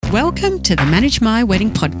Welcome to the Manage My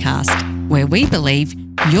Wedding podcast, where we believe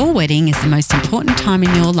your wedding is the most important time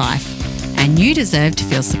in your life and you deserve to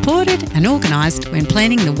feel supported and organised when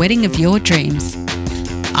planning the wedding of your dreams.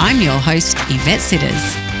 I'm your host, Yvette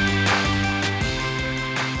Sitters.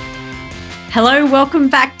 Hello, welcome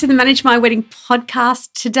back to the Manage My Wedding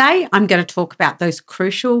podcast. Today, I'm going to talk about those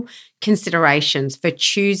crucial considerations for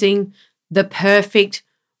choosing the perfect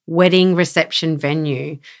wedding reception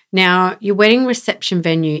venue. Now, your wedding reception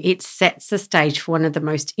venue, it sets the stage for one of the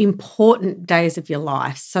most important days of your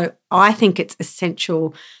life. So I think it's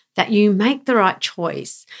essential that you make the right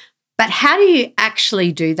choice. But how do you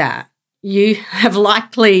actually do that? You have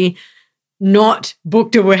likely not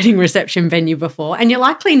booked a wedding reception venue before, and you're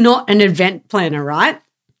likely not an event planner, right?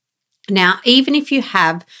 Now, even if you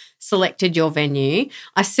have selected your venue,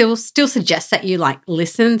 I still suggest that you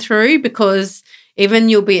listen through, because even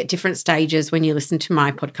you'll be at different stages when you listen to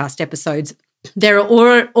my podcast episodes. There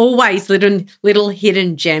are always little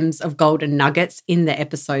hidden gems of golden nuggets in the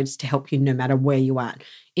episodes to help you no matter where you are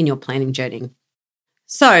in your planning journey.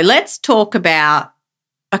 So let's talk about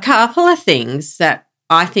a couple of things that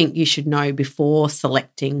I think you should know before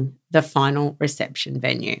selecting the final reception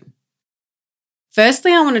venue.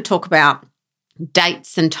 Firstly, I want to talk about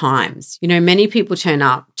dates and times. You know, many people turn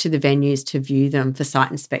up to the venues to view them for site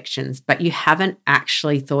inspections, but you haven't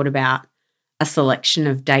actually thought about a selection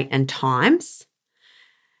of date and times.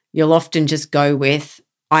 You'll often just go with,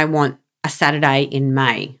 I want a Saturday in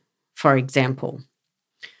May, for example.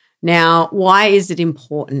 Now, why is it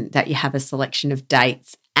important that you have a selection of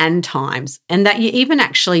dates and times, and that you even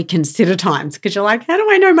actually consider times? Because you're like, how do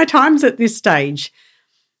I know my times at this stage?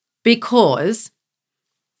 Because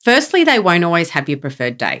firstly, they won't always have your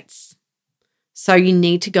preferred dates. So you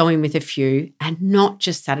need to go in with a few, and not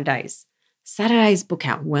just Saturdays. Saturdays book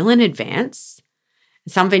out well in advance.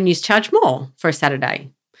 Some venues charge more for a Saturday.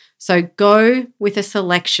 So go with a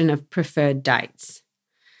selection of preferred dates.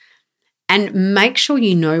 And make sure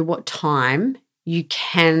you know what time you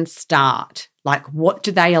can start. Like, what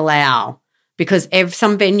do they allow? Because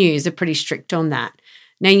some venues are pretty strict on that.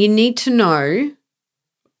 Now, you need to know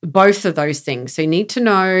both of those things. So you need to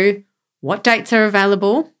know what dates are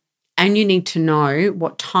available, and you need to know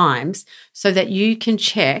what times, so that you can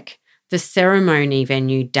check the ceremony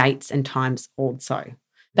venue dates and times also.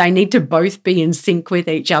 They need to both be in sync with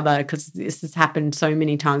each other, because this has happened so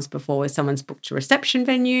many times before where someone's booked a reception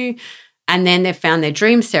venue and then they've found their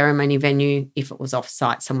dream ceremony venue if it was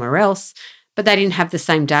off-site somewhere else, but they didn't have the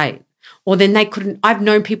same date. Or then they couldn't. I've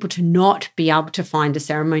known people to not be able to find a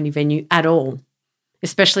ceremony venue at all,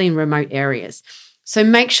 especially in remote areas. So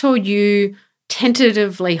make sure you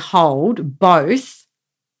tentatively hold both,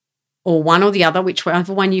 or one or the other,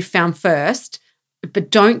 whichever one you found first, but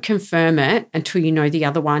don't confirm it until you know the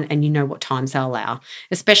other one and you know what times they'll allow,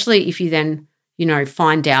 especially if you then,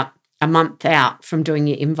 find out a month out from doing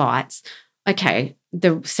your invites, okay,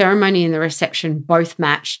 the ceremony and the reception both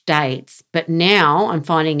match dates, but now I'm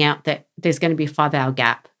finding out that there's going to be a 5-hour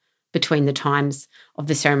gap between the times of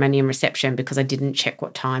the ceremony and reception because I didn't check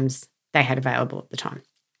what times they had available at the time.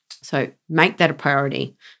 So make that a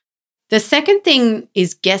priority. The second thing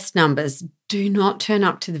is guest numbers. Do not turn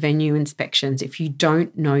up to the venue inspections if you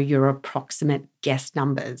don't know your approximate guest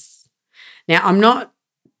numbers. Now, I'm not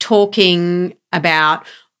talking about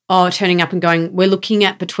turning up and going, we're looking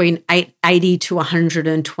at between 80 to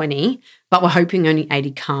 120, but we're hoping only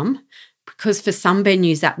 80 come, because for some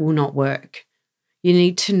venues that will not work. You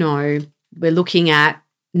need to know we're looking at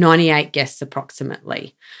 98 guests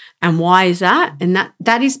approximately. And why is that? And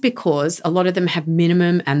that is because a lot of them have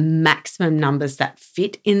minimum and maximum numbers that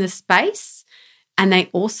fit in the space. And they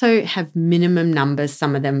also have minimum numbers,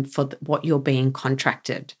 some of them, for what you're being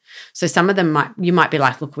contracted. So some of them you might be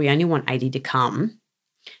like, look, we only want 80 to come.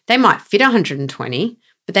 They might fit 120,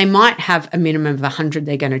 but they might have a minimum of 100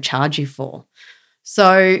 they're going to charge you for.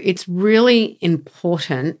 So it's really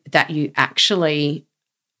important that you actually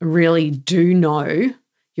really do know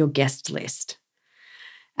your guest list.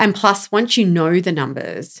 And plus, once you know the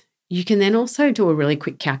numbers, you can then also do a really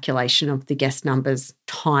quick calculation of the guest numbers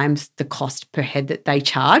times the cost per head that they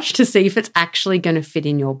charge to see if it's actually going to fit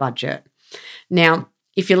in your budget. Now,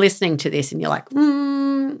 if you're listening to this and you're like,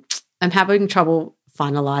 I'm having trouble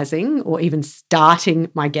finalizing or even starting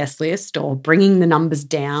my guest list or bringing the numbers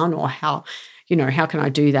down, or how can I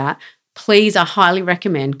do that? Please, I highly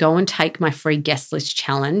recommend go and take my free guest list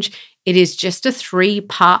challenge. It is just a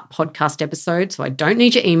 3-part podcast episode, so I don't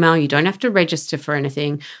need your email. You don't have to register for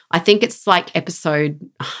anything. I think it's like episode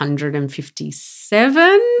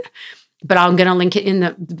 157, but I'm going to link it in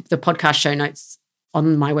the podcast show notes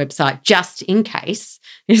on my website just in case.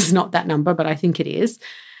 It's not that number, but I think it is.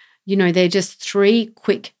 They're just 3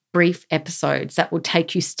 quick, brief episodes that will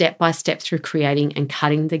take you step by step through creating and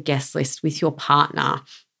cutting the guest list with your partner.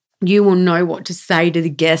 You will know what to say to the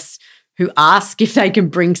guests who ask if they can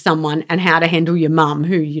bring someone, and how to handle your mum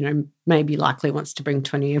who, maybe likely wants to bring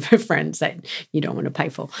 20 of her friends that you don't want to pay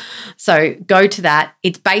for. So go to that.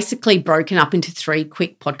 It's basically broken up into 3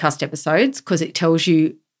 quick podcast episodes because it tells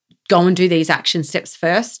you go and do these action steps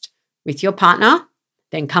first with your partner,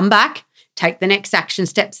 then come back, take the next action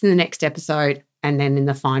steps in the next episode, and then in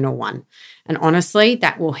the final one. And honestly,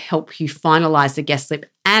 that will help you finalize the guest list,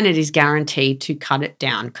 and it is guaranteed to cut it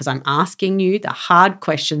down because I'm asking you the hard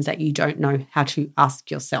questions that you don't know how to ask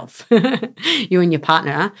yourself. You and your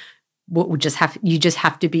partner will just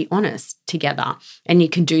have to be honest together, and you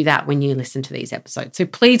can do that when you listen to these episodes. So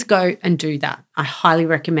please go and do that. I highly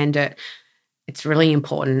recommend it. It's really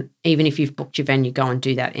important. Even if you've booked your venue, go and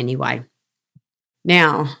do that anyway.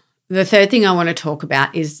 Now, the third thing I want to talk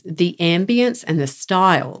about is the ambience and the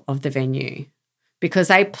style of the venue, because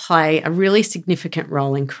they play a really significant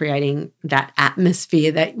role in creating that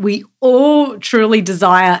atmosphere that we all truly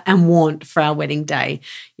desire and want for our wedding day.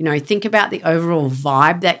 Think about the overall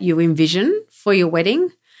vibe that you envision for your wedding.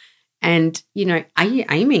 And, are you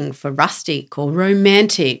aiming for rustic or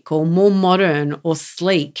romantic or more modern or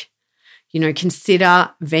sleek?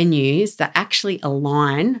 Consider venues that actually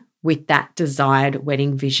align with that desired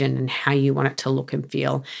wedding vision and how you want it to look and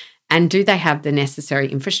feel. And do they have the necessary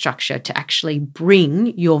infrastructure to actually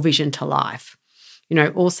bring your vision to life?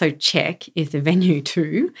 Also check if the venue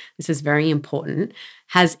too, this is very important,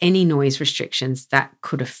 has any noise restrictions that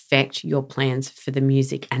could affect your plans for the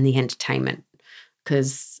music and the entertainment.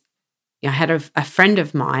 Because I had a friend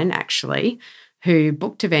of mine actually who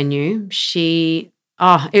booked a venue.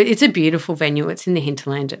 It's a beautiful venue. It's in the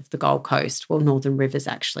hinterland of the Gold Coast, Northern Rivers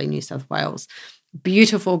actually, New South Wales.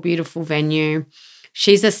 Beautiful, beautiful venue.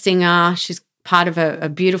 She's a singer. She's part of a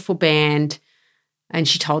beautiful band. And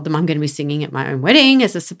she told them, I'm going to be singing at my own wedding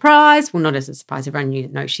as a surprise. Well, not as a surprise.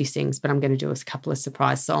 Everyone knows she sings, but I'm going to do a couple of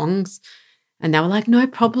surprise songs. And they were like, no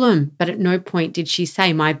problem. But at no point did she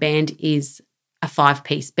say, my band is a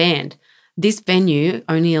 5-piece band. This venue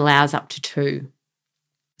only allows up to 2.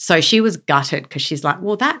 So she was gutted because she's like,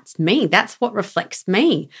 well, that's me. That's what reflects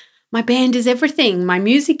me. My band is everything. My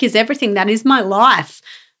music is everything. That is my life.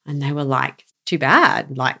 And they were like, too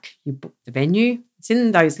bad. Like, you booked the venue. It's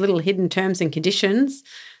in those little hidden terms and conditions.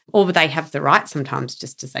 Or they have the right sometimes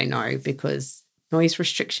just to say no because noise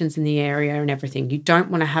restrictions in the area and everything. You don't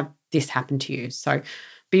want to have this happen to you. So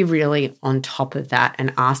be really on top of that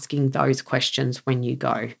and asking those questions when you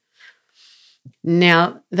go.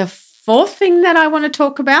 Now, the fourth thing that I want to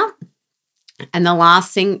talk about, and the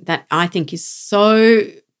last thing that I think is so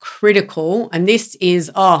critical, and this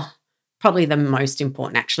is probably the most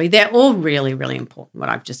important actually. They're all really, really important, what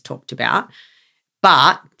I've just talked about,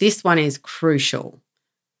 but this one is crucial.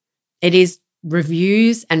 It is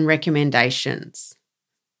reviews and recommendations.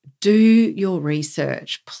 Do your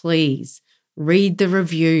research, please. Read the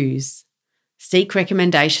reviews. Seek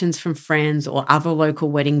recommendations from friends or other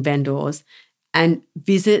local wedding vendors, and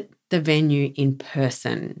visit the venue in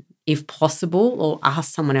person if possible, or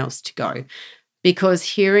ask someone else to go. Because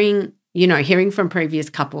hearing from previous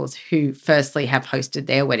couples who firstly have hosted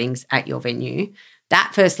their weddings at your venue,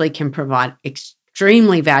 that firstly can provide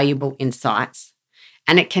extremely valuable insights,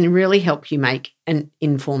 and it can really help you make an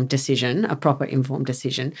informed decision, a proper informed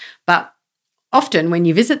decision. But often when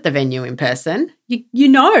you visit the venue in person, you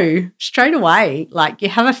know straight away, like you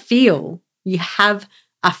have a feel. You have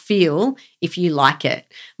a feel if you like it.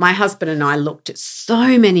 My husband and I looked at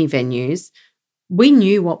so many venues. We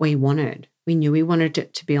knew what we wanted. We knew we wanted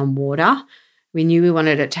it to be on water. We knew we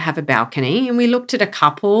wanted it to have a balcony. And we looked at a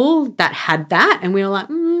couple that had that, and we were like,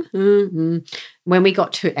 When we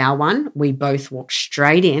got to our one, we both walked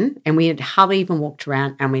straight in, and we had hardly even walked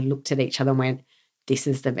around, and we looked at each other and went, this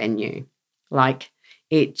is the venue. Like,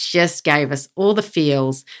 it just gave us all the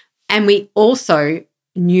feels. And we also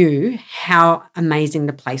knew how amazing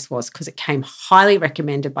the place was because it came highly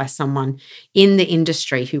recommended by someone in the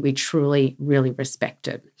industry who we truly, really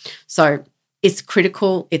respected. So it's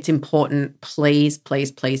critical. It's important. Please,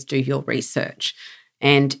 please, please do your research.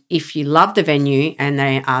 And if you love the venue and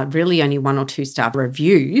they are really only 1 or 2 star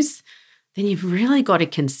reviews, then you've really got to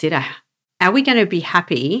consider, are we going to be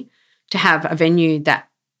happy to have a venue that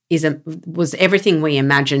was everything we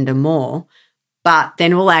imagined and more, but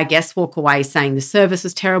then all our guests walk away saying the service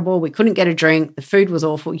was terrible, we couldn't get a drink, the food was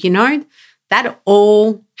awful. That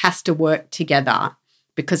all has to work together,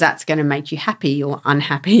 because that's going to make you happy or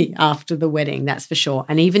unhappy after the wedding, that's for sure.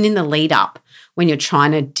 And even in the lead up, when you're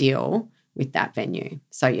trying to deal with that venue.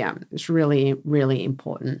 So, yeah, it's really, really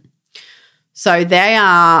important. So they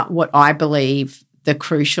are what I believe the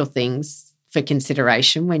crucial things for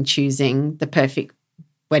consideration when choosing the perfect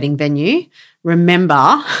wedding venue.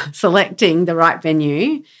 Remember, selecting the right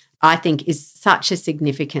venue, I think, is such a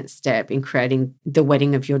significant step in creating the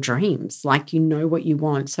wedding of your dreams. Like, you know what you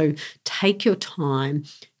want. So take your time,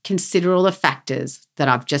 consider all the factors that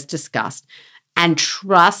I've just discussed, and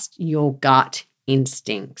trust your gut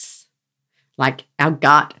instincts. Like, our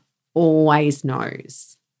gut always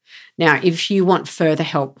knows. Now, if you want further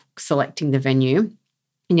help selecting the venue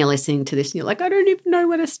and you're listening to this and you're like, I don't even know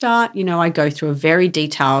where to start, I go through a very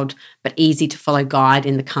detailed but easy to follow guide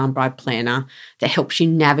in the Calm Bride Planner that helps you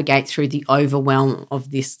navigate through the overwhelm of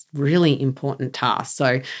this really important task.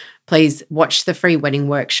 So please watch the free wedding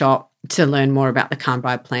workshop to learn more about the Calm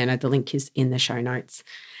Bride Planner. The link is in the show notes.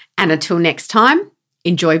 And until next time,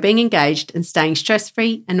 enjoy being engaged and staying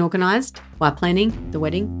stress-free and organised while planning the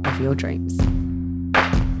wedding of your dreams.